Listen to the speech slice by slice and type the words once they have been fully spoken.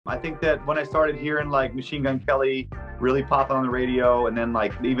I think that when I started hearing like Machine Gun Kelly really popping on the radio, and then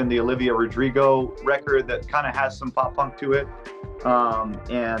like even the Olivia Rodrigo record that kind of has some pop punk to it,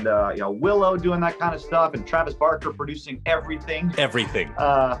 you know, Willow doing that kind of stuff, and Travis Barker producing everything,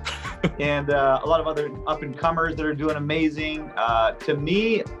 and a lot of other up and comers that are doing amazing. To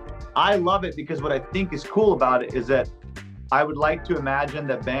me, I love it because what I think is cool about it is that I would like to imagine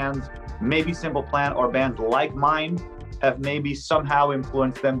that bands, maybe Simple Plan or bands like mine, have maybe somehow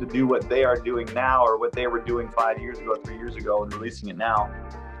influenced them to do what they are doing now, or what they were doing 5 years ago, 3 years ago, and releasing it now.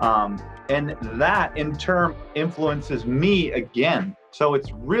 And that in turn influences me again. So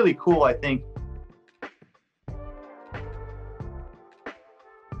it's really cool, I think,